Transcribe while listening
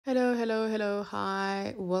Hello,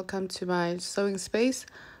 hi, welcome to my sewing space.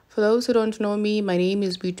 For those who don't know me, my name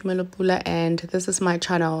is Beauty Melopula and this is my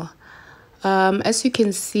channel. As you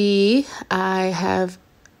can see, I have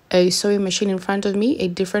a sewing machine in front of me, a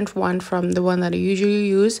different one from the one that I usually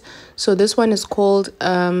use. So this one is called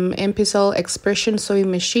Empisal Expression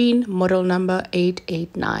Sewing Machine, model number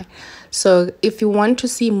 889. So if you want to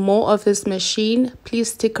see more of this machine,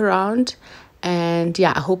 please stick around, and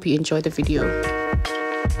yeah, I hope you enjoy the video.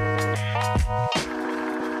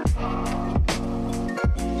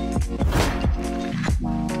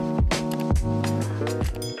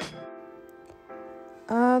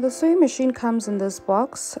 The sewing machine comes in this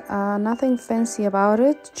box, nothing fancy about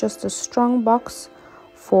it, just a strong box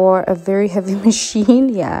for a very heavy machine.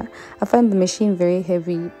 Yeah, I find the machine very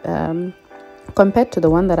heavy compared to the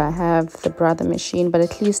one that I have, the brother machine, but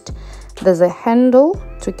at least there's a handle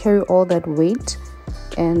to carry all that weight,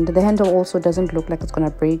 and the handle also doesn't look like it's gonna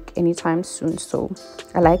break anytime soon, so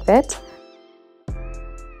I like that.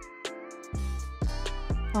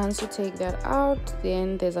 Once you take that out,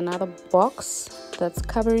 then there's another box that's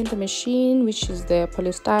covering the machine, which is the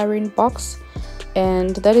polystyrene box,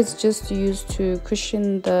 and that is just used to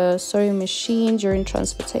cushion the sewing machine during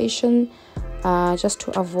transportation, just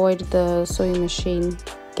to avoid the sewing machine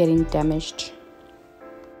getting damaged.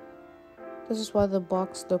 This is what the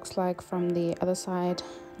box looks like from the other side,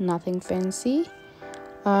 nothing fancy.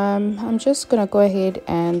 I'm just gonna go ahead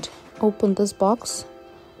and open this box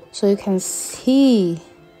so you can see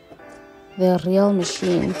the real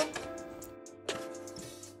machine.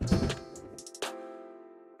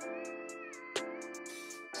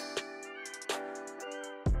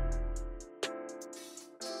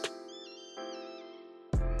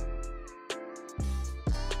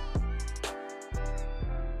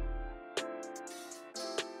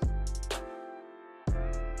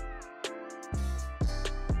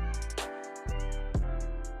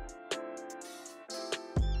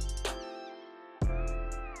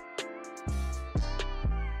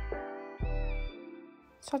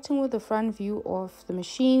 Starting with the front view of the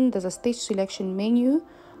machine, there's a stitch selection menu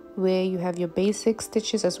where you have your basic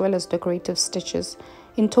stitches as well as decorative stitches.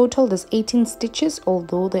 In total, there's 18 stitches,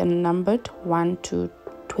 although they're numbered 1 to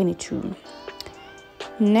 22.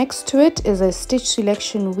 Next to it is a stitch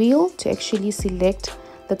selection wheel to actually select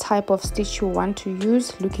the type of stitch you want to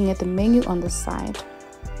use, looking at the menu on the side.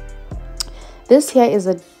 This here is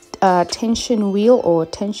a tension wheel or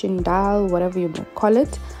tension dial, whatever you may call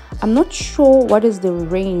it. I'm not sure what is the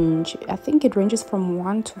range. I think it ranges from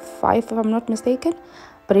 1 to 5 if I'm not mistaken,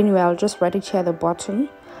 but anyway, I'll just write it here at the bottom.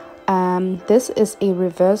 This is a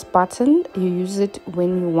reverse button. You use it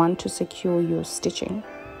when you want to secure your stitching.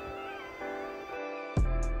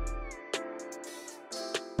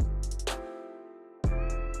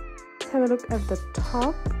 Let's have a look at the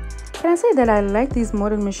top. Can I say that I like these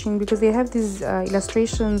modern machines because they have these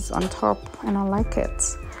illustrations on top, and I like it.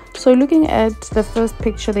 So looking at the first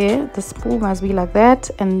picture there, the spool must be like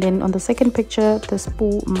that, and then on the second picture the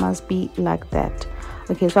spool must be like that.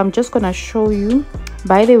 Okay, so I'm just gonna show you.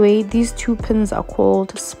 By the way, these two pins are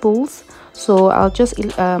called spools, so I'll just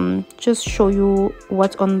show you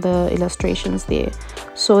what's on the illustrations there.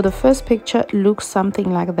 So the first picture looks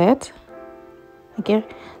something like that. Okay,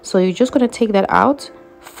 so you're just gonna take that out,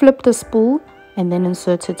 flip the spool, and then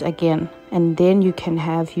insert it again, and then you can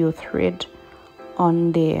have your thread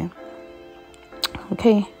on there.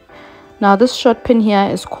 Okay, now this short pin here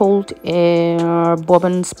is called a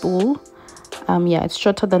bobbin spool. Yeah, it's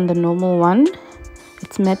shorter than the normal one.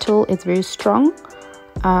 It's metal, it's very strong.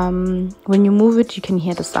 When you move it, you can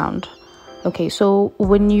hear the sound. Okay, so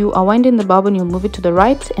when you are winding the bobbin, you'll move it to the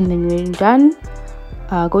right, and then when you're done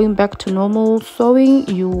going back to normal sewing,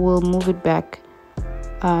 you will move it back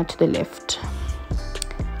to the left.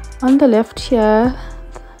 On the left here,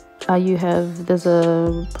 there's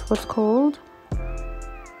a, what's called,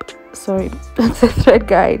 sorry, that's a thread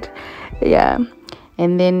guide. Yeah,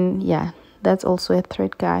 and then yeah, that's also a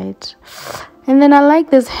thread guide. And then I like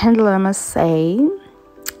this handle, I must say.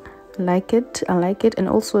 I like it, and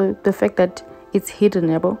also the fact that it's hidden,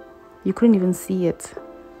 you couldn't even see it.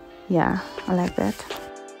 Yeah, I like that.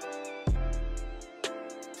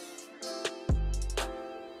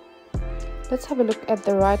 Let's have a look at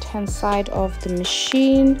the right hand side of the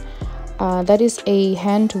machine. That is a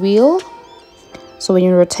hand wheel. So when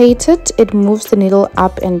you rotate it, it moves the needle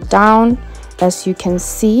up and down, as you can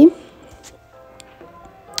see.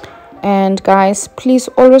 And guys, please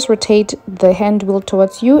always rotate the hand wheel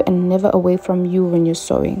towards you and never away from you when you're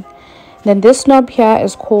sewing. Then this knob here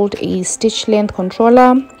is called a stitch length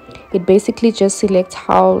controller. It basically just selects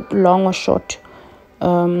how long or short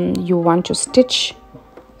you want to stitch.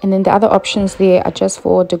 And then the other options there are just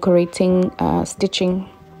for decorating stitching.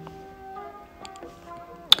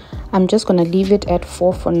 I'm just going to leave it at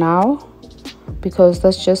 4 for now, because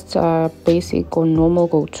that's just basic or normal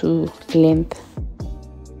go-to length.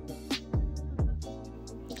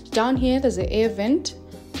 Down here there's an air vent.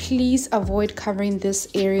 Please avoid covering this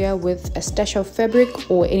area with a stash of fabric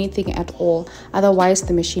or anything at all, otherwise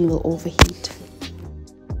the machine will overheat.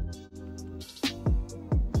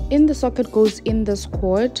 In the socket goes in this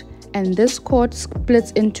cord, and this cord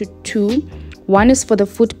splits into two. One is for the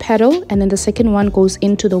foot pedal, and then the second one goes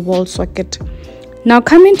into the wall socket. Now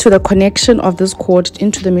coming to the connection of this cord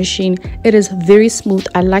into the machine, it is very smooth.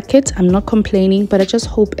 I like it. I'm not complaining, but I just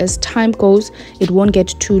hope as time goes it won't get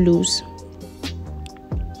too loose.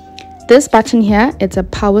 This button here, it's a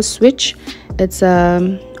power switch. It's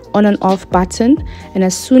a on and off button, and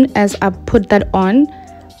as soon as I put that on,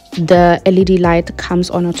 the LED light comes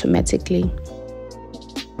on automatically.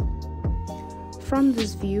 From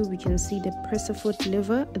this view we can see the presser foot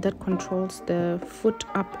lever that controls the foot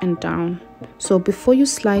up and down. So before you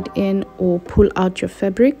slide in or pull out your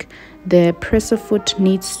fabric, the presser foot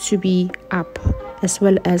needs to be up, as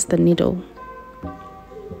well as the needle.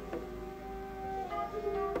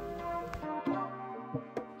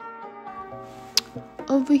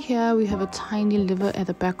 Over here we have a tiny lever at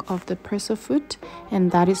the back of the presser foot,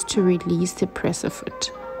 and that is to release the presser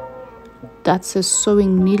foot. That's a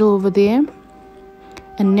sewing needle over there,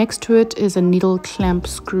 and next to it is a needle clamp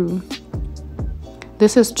screw.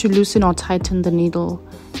 This is to loosen or tighten the needle.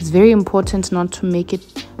 It's very important not to make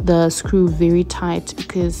the screw very tight,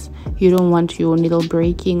 because you don't want your needle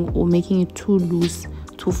breaking or making it too loose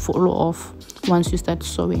to fall off once you start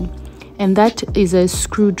sewing. And that is a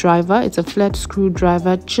screwdriver. It's a flat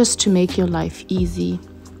screwdriver, just to make your life easy.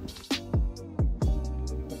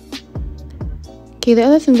 Okay, the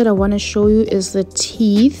other thing that I want to show you is the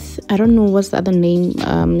teeth. I don't know what's the other name.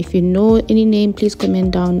 If you know any name, please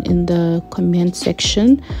comment down in the comment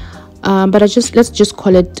section. But let's just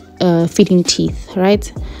call it feeding teeth,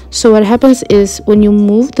 right? So what happens is when you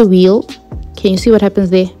move the wheel, can you see what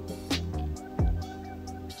happens there?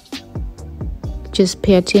 Just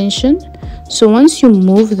pay attention. So once you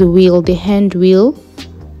move the wheel, the hand wheel,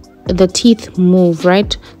 the teeth move,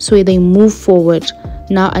 right? So they move forward.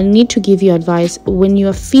 Now I need to give you advice. When you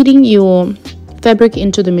are feeding your fabric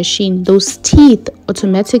into the machine, those teeth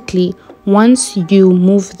automatically, once you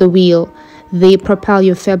move the wheel, they propel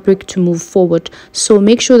your fabric to move forward. So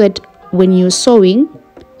make sure that when you're sewing,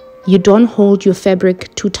 you don't hold your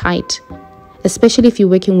fabric too tight, especially if you're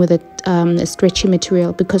working with a stretchy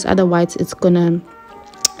material, because otherwise it's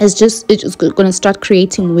just gonna start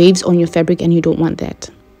creating waves on your fabric, and you don't want that.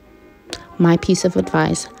 My piece of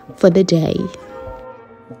advice for the day.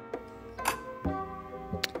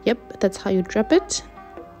 Yep, that's how you drop it,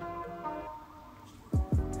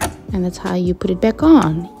 and that's how you put it back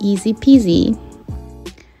on. Easy peasy.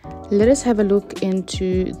 Let us have a look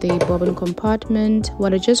into the bobbin compartment.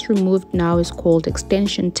 What I just removed now is called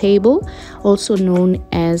extension table, also known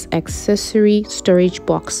as accessory storage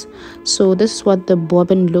box. So this is what the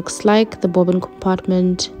bobbin looks like, the bobbin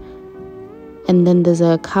compartment, and then there's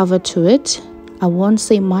a cover to it. I won't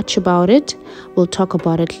say much about it. We'll talk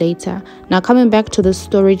about it later. Now coming back to the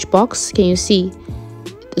storage box, can you see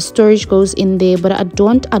the storage goes in there? But I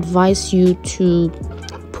don't advise you to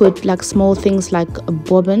put like small things like a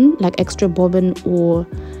bobbin, like extra bobbin, or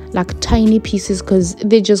like tiny pieces, because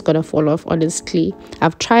they're just gonna fall off. Honestly,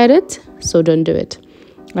 I've tried it, so don't do it.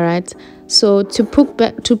 All right, so to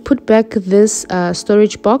put back this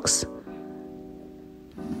storage box,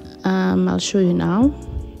 I'll show you now.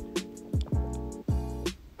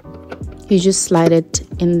 You just slide it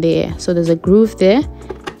in there, so there's a groove there,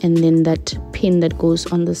 and then that pin that goes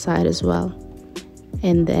on the side as well,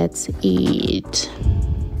 and that's it.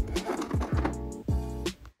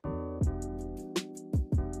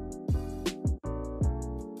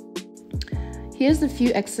 Here's a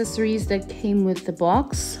few accessories that came with the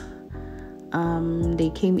box. They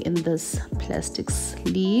came in this plastic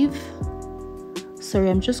sleeve. Sorry,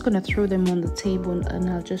 I'm just gonna throw them on the table and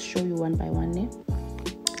I'll just show you one by one.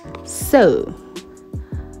 So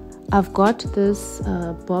I've got this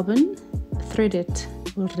bobbin threaded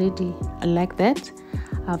already. I like that.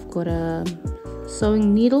 I've got a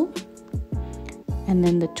sewing needle, and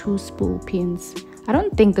then the two spool pins. I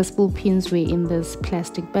don't think the spool pins were in this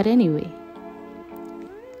plastic, but anyway.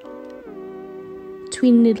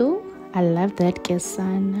 Twin needle, I love that,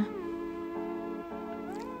 Kesana.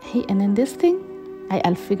 Hey, and then this thing,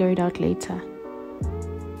 I'll figure it out later.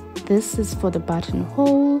 This is for the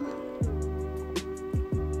buttonhole.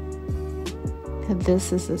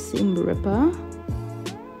 This is a seam ripper.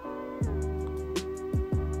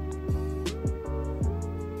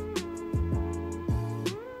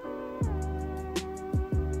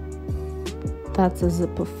 That's a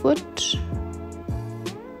zipper foot.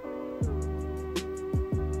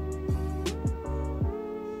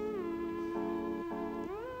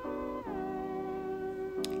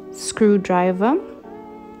 Screwdriver.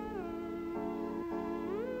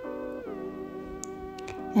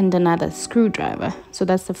 And another screwdriver. So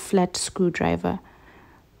that's a flat screwdriver.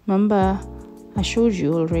 Remember, I showed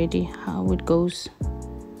you already how it goes.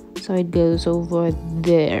 So it goes over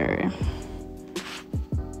there.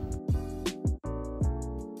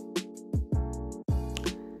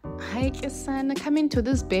 Hi Kisana, coming to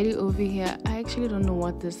this belly over here. I actually don't know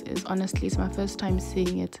what this is. Honestly, it's my first time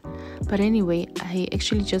seeing it. But anyway, I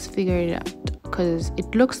actually just figured it out because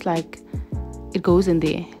it looks like it goes in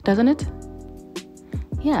there, doesn't it?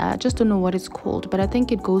 Yeah, I just don't know what it's called, but I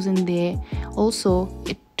think it goes in there. Also,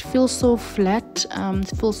 it feels so flat,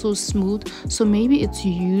 it feels so smooth. So maybe it's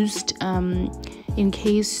used in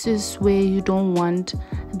cases where you don't want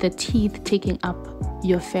the teeth taking up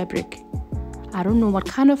your fabric. I don't know what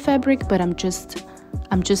kind of fabric, but I'm just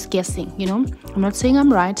guessing, you know. I'm not saying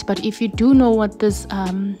I'm right, but if you do know what this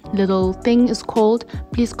little thing is called,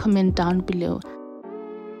 please comment down below.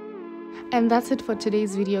 And that's it for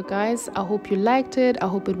today's video, guys. I hope you liked it. I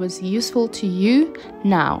hope it was useful to you.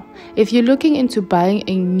 Now, if you're looking into buying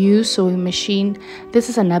a new sewing machine, this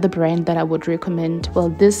is another brand that I would recommend. Well,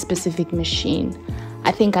 this specific machine,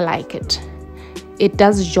 I think I like it. It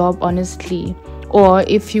does the job, honestly. Or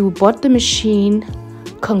if you bought the machine,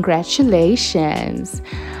 congratulations.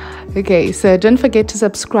 Okay, so don't forget to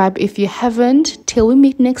subscribe if you haven't. Till we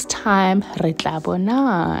meet next time, re tla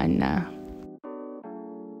bonana.